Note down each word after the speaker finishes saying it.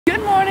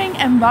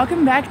and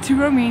welcome back to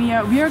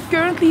Romania. We are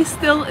currently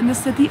still in the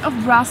city of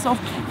Brasov,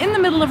 in the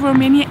middle of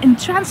Romania, in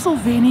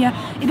Transylvania.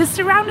 It is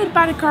surrounded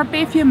by the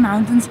Carpathian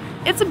mountains.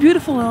 It's a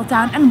beautiful little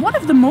town and one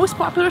of the most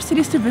popular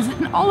cities to visit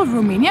in all of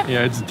Romania.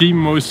 Yeah, it's the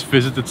most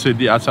visited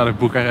city outside of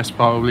Bucharest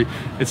probably.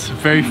 It's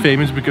very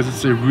famous because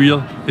it's a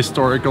real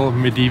historical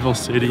medieval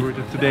city.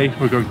 Today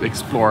we're going to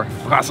explore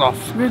Brasov.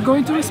 We're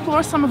going to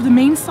explore some of the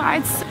main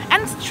sites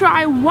and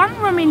try one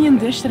Romanian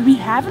dish that we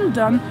haven't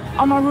done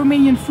on our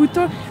Romanian food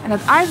tour and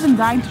that I've been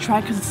dying to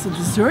try because it's a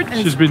dessert and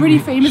it's pretty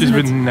famous. She's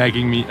been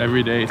nagging me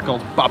every day. It's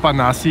called Papa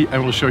Nasi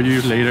and we'll show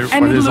you later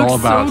what it is all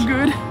about. And it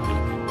looks so good.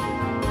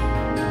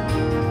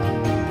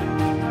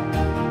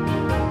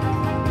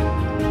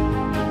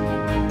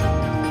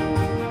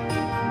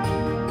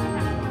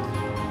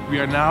 We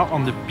are now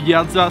on the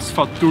Piața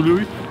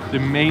Sfatului, the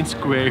main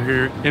square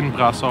here in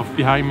Brasov.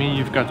 Behind me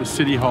you've got the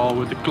city hall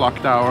with the clock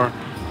tower.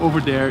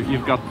 Over there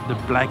you've got the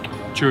Black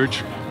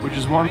Church, which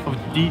is one of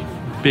the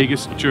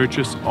biggest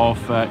churches of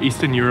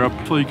Eastern Europe.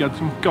 So you got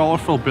some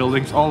colorful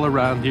buildings all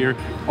around here,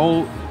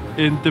 all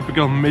in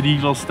typical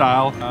medieval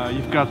style.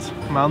 You've got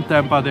Mount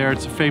Tempa there,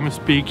 it's a famous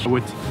peak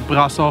with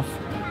Brasov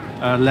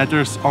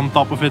letters on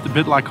top of it, a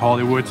bit like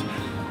Hollywood.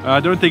 I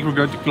don't think we're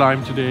going to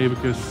climb today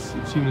because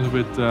it seems a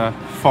bit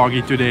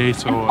foggy today.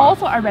 So and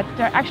also I read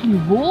there are actually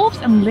wolves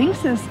and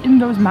lynxes in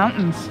those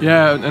mountains.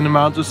 Yeah, and the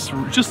mountains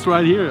just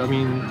right here. I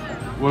mean,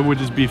 what would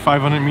this be,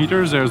 500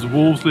 meters? There's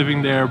wolves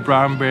living there,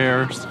 brown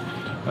bears,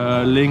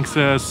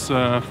 lynxes,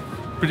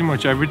 pretty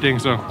much everything.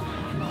 So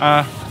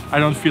I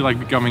don't feel like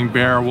becoming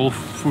bear or wolf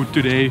food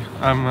today.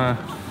 I'm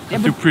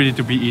too pretty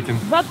to be eaten.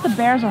 But the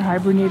bears are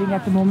hibernating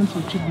at the moment, so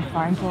it should be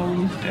fine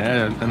probably.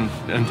 Yeah, and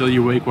until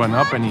you wake one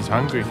up and he's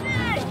hungry.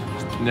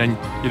 And then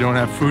you don't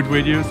have food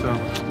with you, so...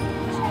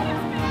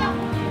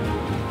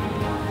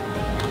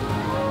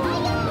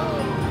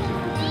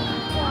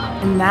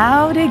 And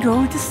now they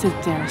go to sit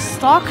there,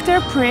 stalk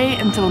their prey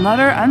until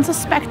another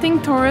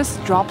unsuspecting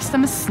tourist drops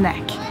them a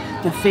snack.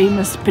 The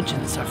famous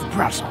pigeons of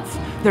Brasov.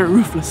 They're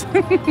ruthless.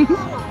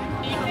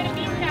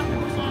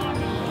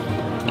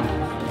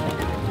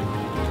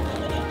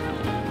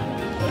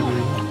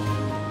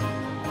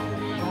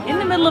 In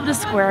the middle of the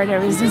square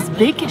there is this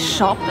big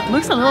shop that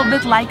looks a little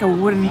bit like a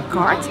wooden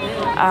cart.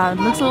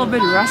 It looks a little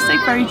bit rustic,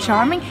 very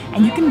charming,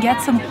 and you can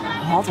get some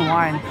hot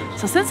wine.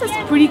 So since it's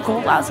pretty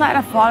cold outside,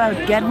 I thought I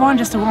would get one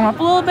just to warm up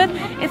a little bit.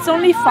 It's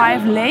only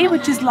 5 lei,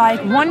 which is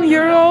like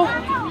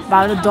 €1,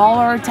 about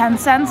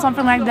 $1.10,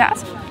 something like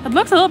that. It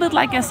looks a little bit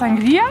like a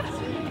sangria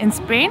in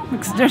Spain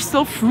because there's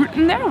still fruit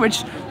in there,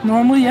 which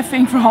normally I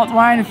think for hot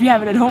wine, if you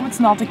have it at home, it's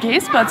not the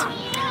case. But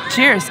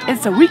cheers!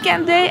 It's a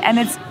weekend day and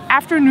it's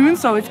afternoon,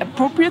 so it's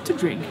appropriate to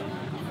drink.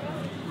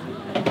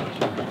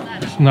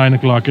 It's 9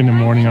 o'clock in the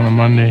morning on a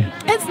Monday.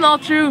 It's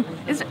not true.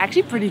 It's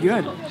actually pretty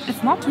good.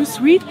 It's not too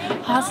sweet.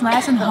 It's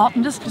nice and hot,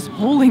 and just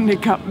holding the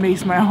cup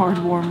makes my heart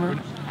warmer.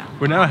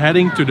 We're now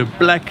heading to the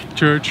Black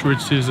Church,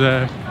 which is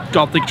a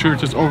Gothic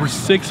church that's over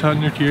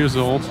 600 years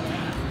old.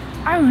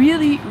 I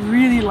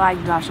really like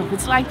Brasov.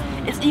 It's like,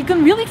 you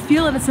can really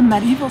feel that it's a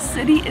medieval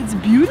city. It's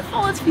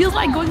beautiful. It feels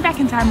like going back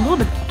in time a little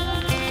bit.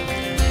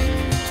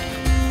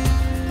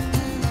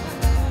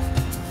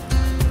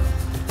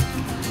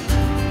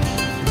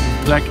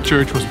 Black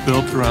Church was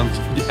built around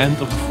the end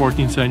of the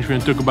 14th century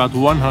and took about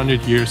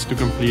 100 years to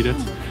complete it.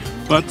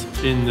 But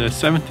in the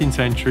 17th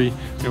century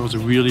there was a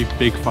really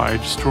big fire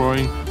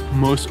destroying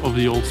most of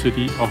the old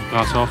city of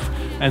Brasov,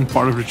 and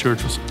part of the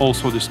church was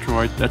also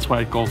destroyed. That's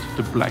why it's called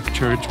the Black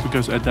Church,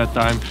 because at that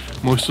time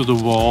most of the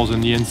walls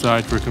and the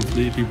inside were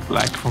completely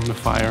black from the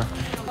fire.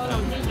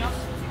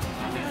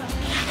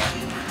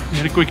 We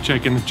had a quick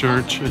check in the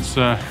church. It's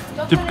a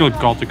typical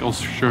Gothic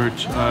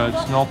church.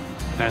 It's not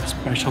that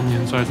special on the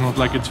inside. It's not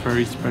like it's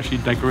very specially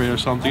decorated or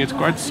something. It's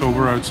quite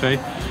sober, I would say.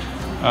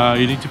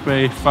 You need to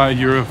pay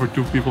 €5 for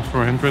 2 people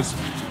for entrance,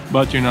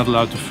 but you're not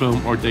allowed to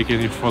film or take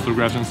any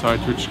photographs inside,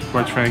 which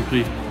quite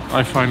frankly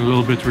I find a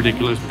little bit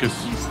ridiculous because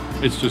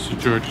it's just a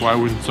church. Why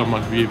wouldn't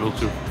someone be able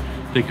to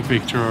take a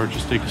picture or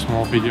just take a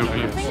small video? I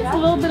think it's a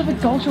little bit of a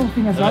cultural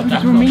thing as well,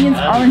 because Romanians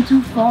aren't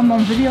too fond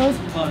on videos.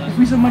 If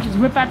we so much as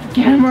whip out the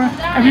camera,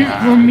 every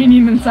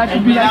Romanian inside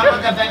would be like,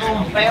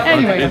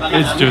 anyway.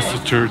 It's just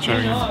a church.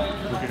 I mean,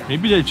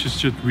 maybe they just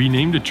should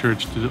rename the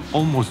church to the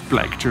Almost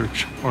Black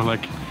Church, or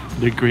like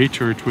the Grey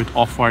Church with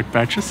off-white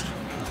patches.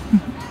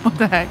 What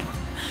the heck?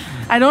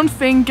 I don't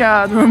think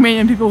the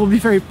Romanian people will be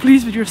very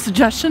pleased with your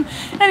suggestion.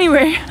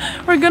 Anyway,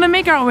 we're gonna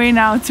make our way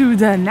now to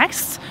the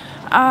next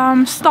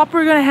stop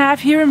we're gonna have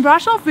here in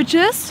Brasov, which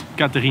is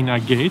Caterina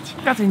Gate.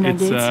 Caterina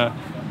Gate.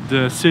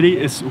 The city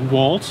is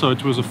walled, so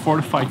it was a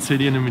fortified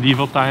city in the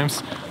medieval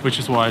times, which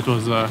is why it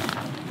was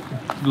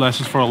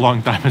lasted for a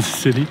long time as a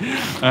city.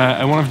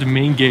 And one of the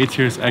main gates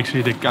here is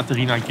actually the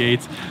Caterina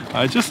Gate.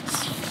 Just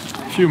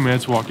a few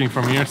minutes walking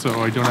from here, so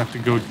I don't have to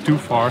go too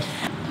far.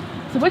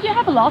 So what you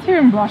have a lot here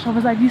in Brasov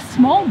is like these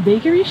small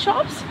bakery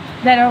shops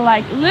that are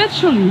like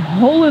literally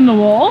hole in the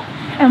wall,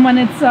 and when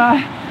it's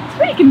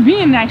pretty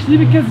convenient actually,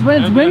 because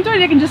when it's winter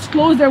they can just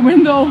close their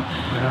window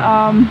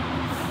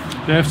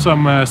They have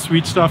some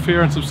sweet stuff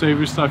here and some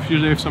savory stuff.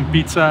 Usually they have some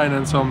pizza and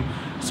then some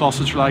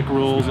sausage-like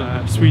rolls,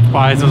 sweet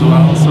pies as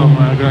well. So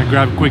I'm gonna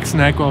grab a quick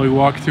snack while we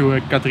walk to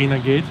Katrina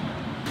Gate.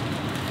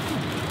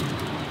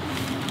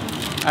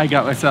 I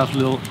got myself a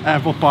little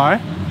apple pie.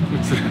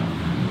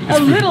 A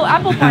little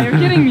apple pie? You're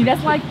kidding me?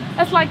 That's like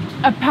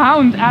a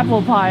pound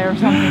apple pie or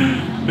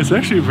something. It's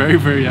actually very,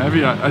 very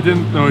heavy. I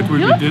didn't know it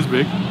would be this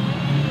big.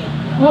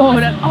 Whoa,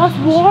 that's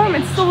warm.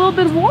 It's still a little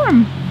bit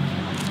warm.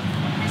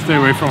 Stay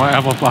away from my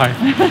apple pie.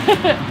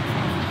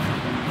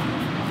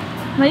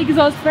 Like, he's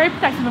always very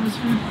protective of his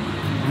food.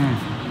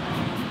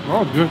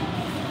 Oh, good.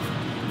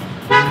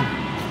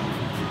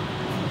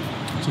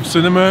 Some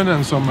cinnamon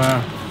and some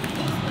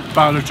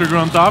powdered sugar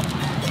on top.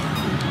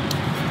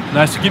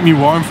 Nice to keep me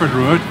warm for the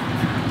road.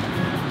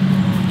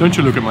 Don't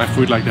you look at my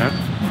food like that.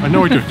 I know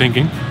what you're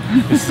thinking.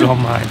 This is all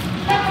mine.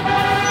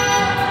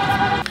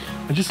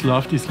 I just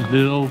love these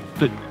little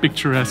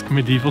picturesque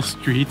medieval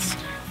streets.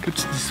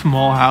 It's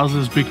small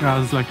houses, big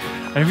houses, like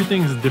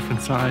everything is a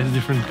different size,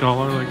 different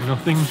color, like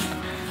nothing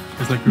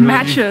is like really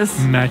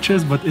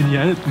matches, but in the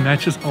end it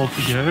matches all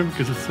together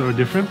because it's so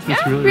different. Yeah,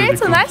 it's really,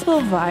 creates really a cool. nice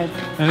little vibe.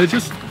 And it's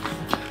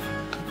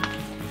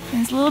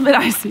a little bit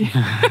icy. It's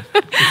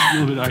a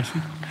little bit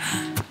icy.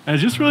 And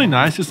it's just really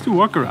nice just to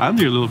walk around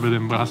here a little bit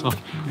in Brasov.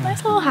 Yeah.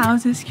 Nice little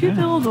houses, cute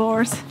little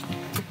doors.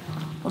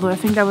 Although I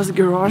think that was a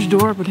garage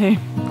door, but hey.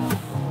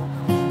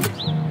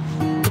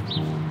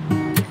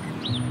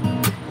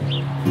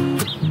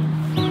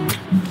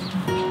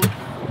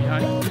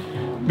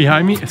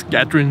 Behind me is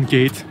Catherine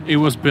Gate. It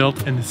was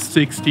built in the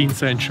 16th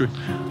century.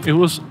 It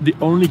was the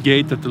only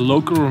gate that the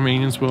local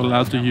Romanians were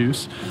allowed to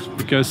use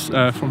because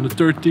from the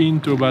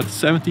 13th to about the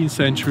 17th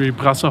century,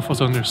 Brasov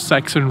was under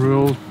Saxon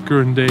rule,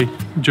 current day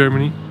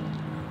Germany.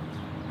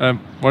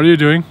 What are you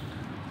doing?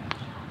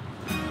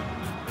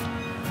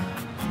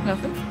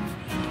 Nothing.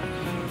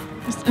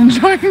 Just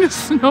enjoying the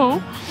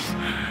snow.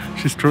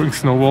 She's throwing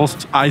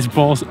snowballs, ice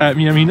balls at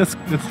me. I mean, that's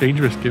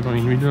dangerous, Kim. I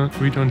mean,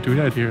 we don't do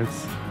that here.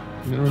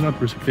 We're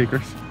not risk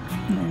takers.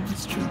 No,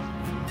 it's true.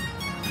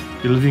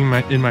 You're living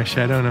in my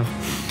shadow now.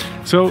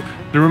 So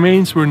the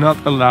Romanians were not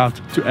allowed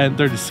to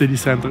enter the city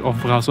center of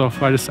Brasov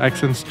by the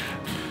Saxons.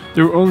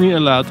 They were only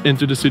allowed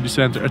into the city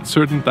center at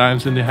certain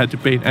times, and they had to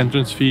pay an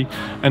entrance fee.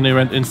 And they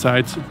went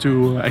inside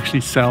to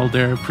actually sell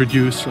their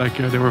produce, like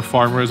they were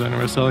farmers and they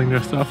were selling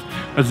their stuff.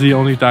 That's the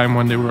only time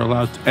when they were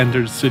allowed to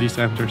enter the city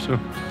center. So,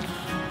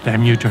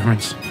 damn you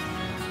Germans!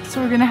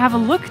 So we're gonna have a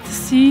look to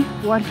see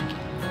what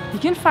you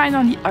can find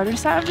on the other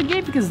side of the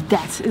gate, because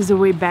that is the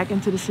way back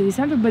into the city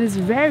center, but it's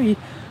very,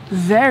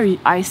 very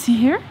icy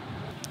here.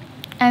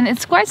 And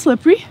it's quite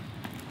slippery,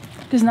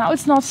 because now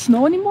it's not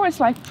snow anymore, it's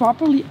like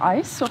properly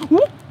ice. So,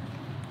 whoop,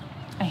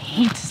 I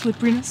hate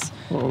slipperiness.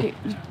 Okay,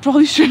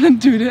 probably shouldn't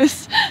do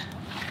this.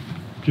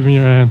 Give me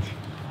your hand.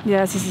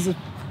 Yes, this is a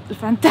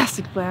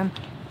fantastic plan.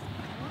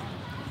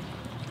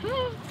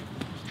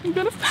 I'm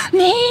gonna...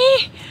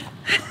 Nee!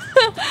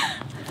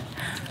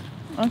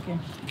 Okay.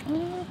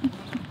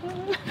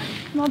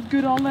 Not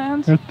good on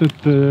land. Look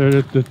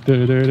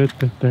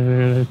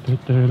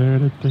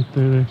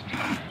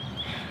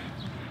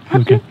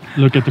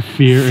at the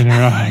fear in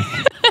her eyes.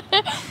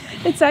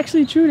 It's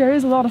actually true, there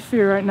is a lot of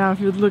fear right now if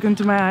you would look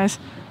into my eyes.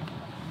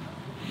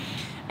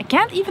 I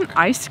can't even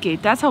ice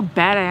skate, that's how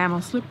bad I am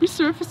on slippery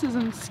surfaces,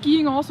 and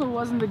skiing also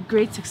wasn't a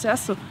great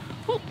success, so...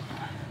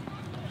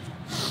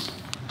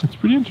 It's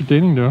pretty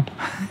entertaining though.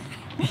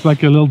 It's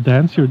like a little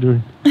dance you're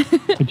doing.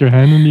 With your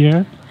hand in the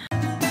air.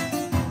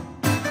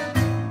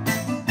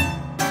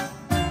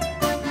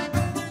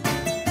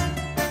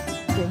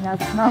 Okay,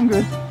 now I'm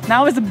good.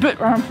 Now is a bit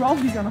where I'm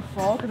probably gonna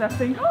fall, because I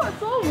think, oh,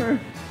 it's over.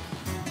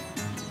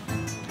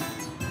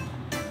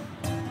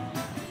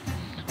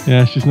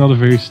 Yeah, she's not a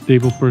very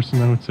stable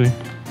person, I would say.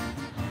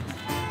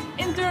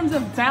 In terms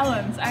of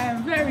balance, I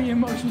am very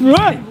emotionally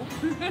stable.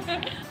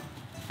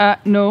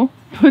 No,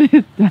 put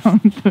it down.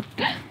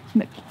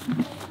 No.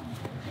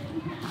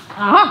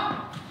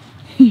 Ah!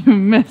 You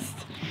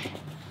missed.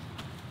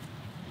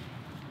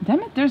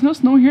 Damn it, there's no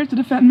snow here to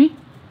defend me.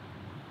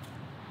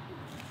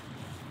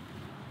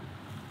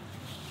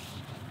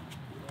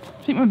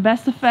 I think my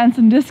best defense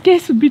in this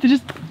case would be to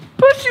just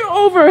push you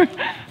over.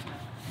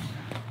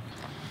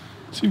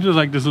 Seems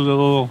like there's a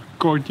little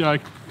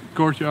courtyard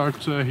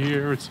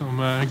here with some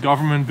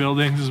government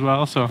buildings as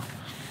well, so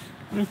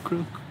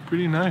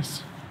pretty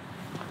nice.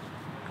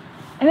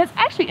 And it's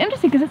actually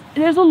interesting because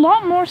there's a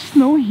lot more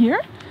snow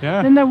here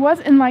than there was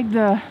in like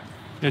the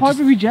part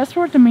where we just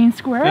were at the main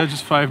square. Yeah,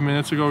 just 5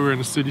 minutes ago we were in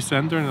the city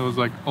center and there was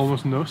like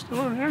almost no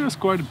snow. And there was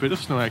quite a bit of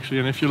snow actually.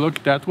 And if you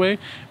look that way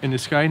in the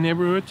Sky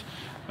neighborhood,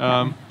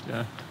 yeah,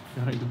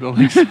 behind the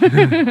buildings,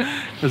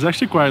 there's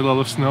actually quite a lot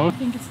of snow. I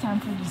think it's time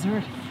for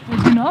dessert.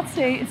 I do not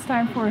say it's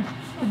time for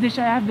the dish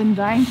I have been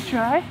dying to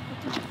try.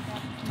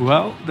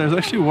 Well, there's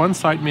actually one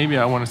site maybe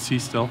I want to see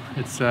still.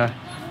 It's the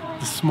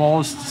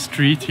smallest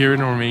street here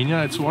in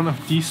Romania. It's one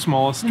of the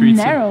smallest streets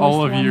in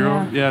all of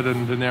Europe. Yeah, the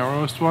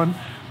narrowest one.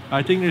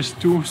 I think there's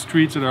two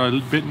streets that are a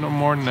bit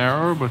more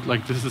narrow, but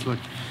like this is like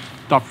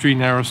top 3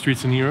 narrow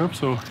streets in Europe.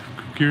 So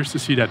curious to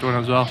see that one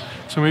as well.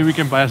 So maybe we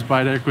can pass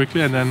by there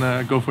quickly and then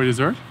go for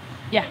dessert.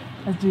 Yeah,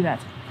 let's do that.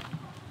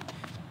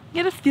 I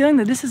get a feeling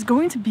that this is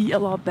going to be a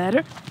lot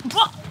better.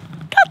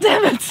 God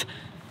damn it!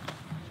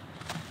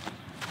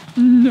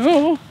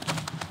 No!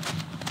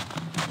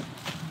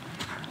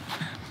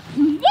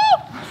 No!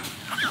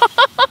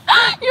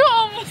 You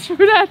almost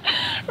threw that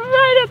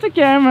right at the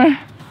camera.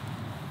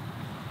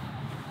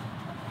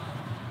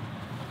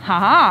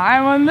 Haha,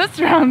 I won this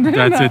round.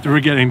 That's it, we're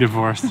getting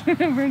divorced.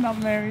 We're not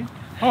married.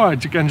 Oh,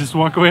 you can just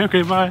walk away?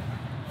 Okay, bye.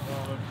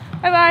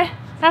 Bye bye.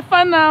 Have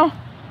fun now.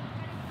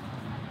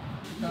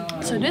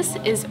 So this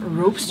is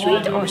Rope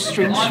Street or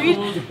String Street.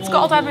 It's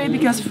called that way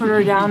because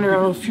further down there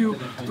are a few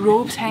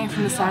ropes hanging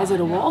from the sides of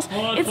the walls.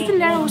 It's the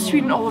narrowest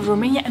street in all of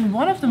Romania and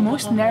one of the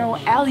most narrow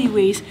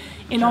alleyways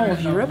in all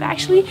of Europe.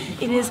 Actually,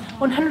 it is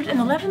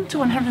 111 to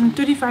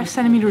 135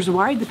 centimeters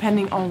wide,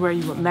 depending on where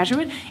you would measure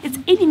it. It's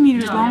 80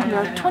 meters long. There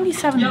are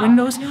 27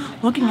 windows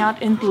looking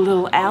out into the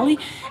little alley.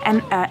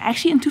 And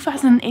actually in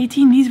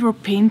 2018, these were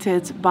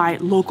painted by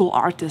local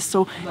artists.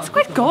 So it's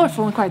quite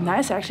colorful and quite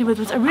nice actually, but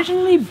it was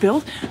originally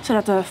built so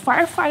that the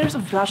firefighters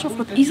of Brasov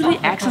could easily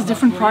access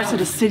different parts of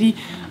the city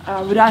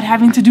without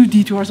having to do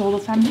detours all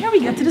the time. Here we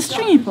get to the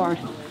stringy part.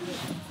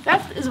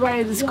 That is why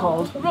it is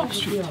called Rope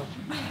Street.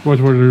 What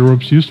were the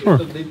ropes used for?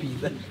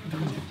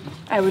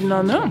 I would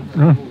not know.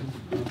 No.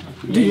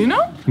 Do you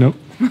know? No.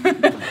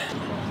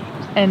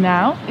 And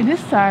now it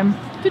is time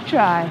to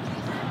try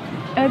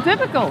a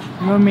typical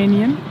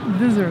Romanian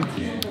dessert.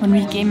 When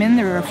we came in,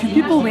 there were a few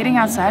people waiting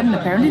outside, and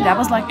apparently that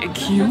was like a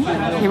queue.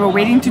 They were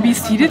waiting to be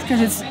seated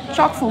because it's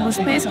chock full, this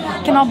place.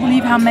 I cannot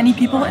believe how many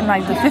people in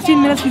like the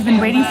 15 minutes we've been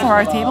waiting for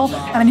our table,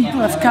 how many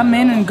people have come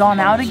in and gone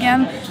out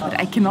again. But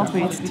I cannot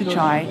wait to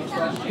try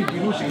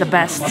the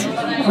best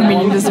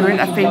Romanian dessert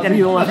I think that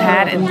we all have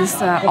had in this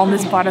on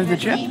this part of the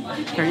trip.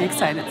 Very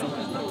excited.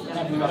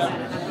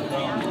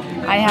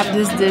 I have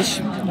this dish,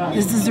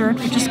 this dessert,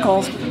 which is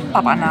called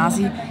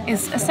papanazi.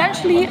 It's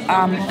essentially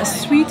a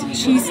sweet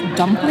cheese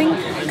dumpling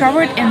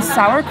covered in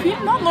sour cream,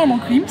 not normal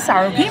cream,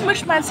 sour cream,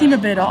 which might seem a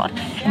bit odd.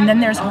 And then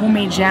there's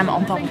homemade jam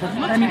on top of it.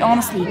 I mean,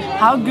 honestly,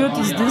 how good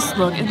does this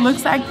look? It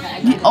looks like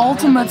the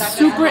ultimate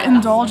super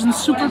indulgent,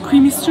 super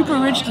creamy, super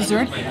rich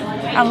dessert.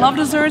 I love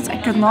desserts. I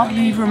could not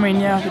leave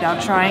Romania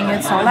without trying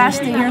it. So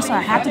last day here, so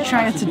I had to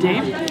try it today.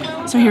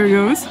 So here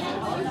goes.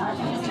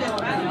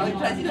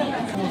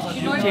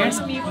 Cheers.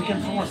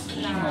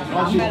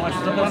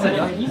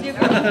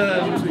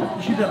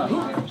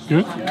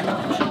 Good?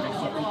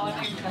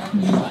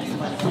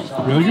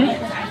 Really good?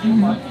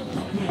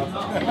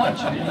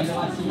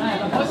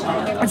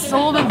 It's a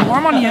little bit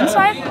warm on the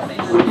inside.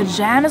 The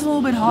jam is a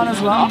little bit hot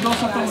as well.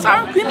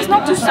 Sour cream is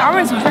not too sour,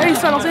 it's a very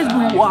subtle taste,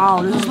 but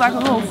wow, this is like a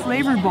little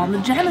flavor bomb. The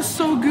jam is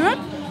so good.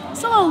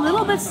 Still a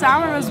little bit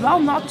sour as well,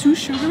 not too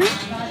sugary.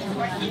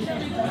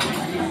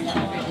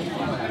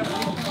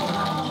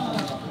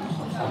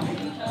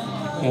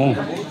 Oh.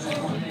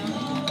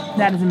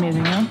 That is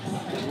amazing, huh?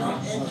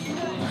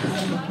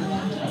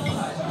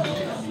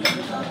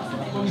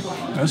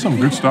 There's some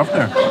good stuff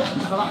there.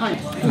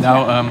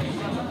 Now,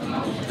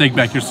 take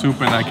back your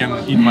soup and I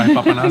can eat my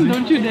papanazi.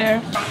 Don't you dare.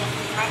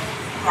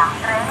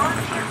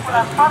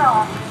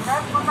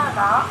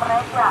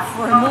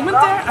 For a moment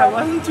there, I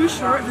wasn't too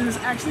sure if it was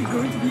actually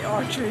going to be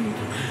our train.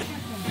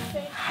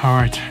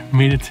 Alright,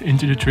 made it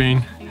into the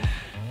train.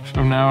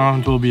 From now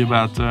on it will be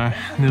about an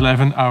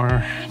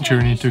 11-hour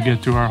journey to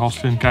get to our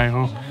hostel in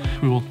Cairo.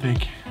 We will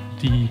take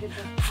the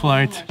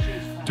flight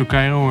to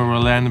Cairo where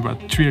we'll land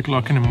about 3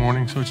 o'clock in the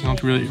morning, so it's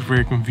not really a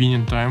very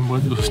convenient time,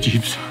 but it was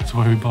cheap, so that's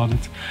why we bought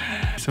it.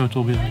 So it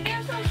will be like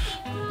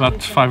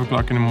about 5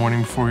 o'clock in the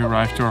morning before we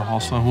arrive to our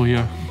hostel. It will be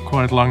a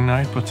quite long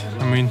night, but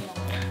I mean,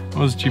 it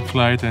was a cheap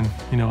flight and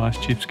you know us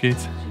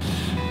cheapskates.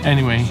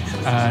 Anyway,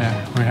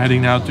 we're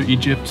heading now to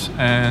Egypt,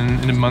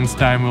 and in a month's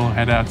time we'll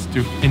head out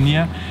to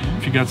India.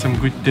 If you got some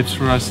good tips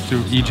for us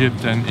to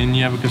Egypt and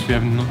India, because we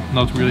have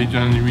not really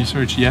done any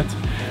research yet,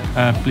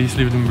 please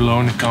leave them below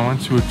in the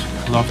comments. We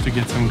would love to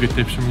get some good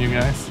tips from you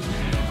guys.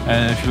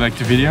 If you liked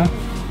the video,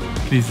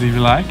 please leave a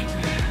like.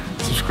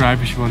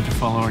 Subscribe if you want to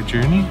follow our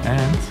journey,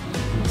 and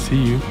we'll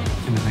see you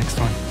in the next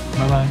one.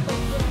 Bye bye.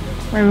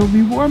 Where it will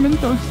be warm and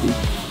toasty.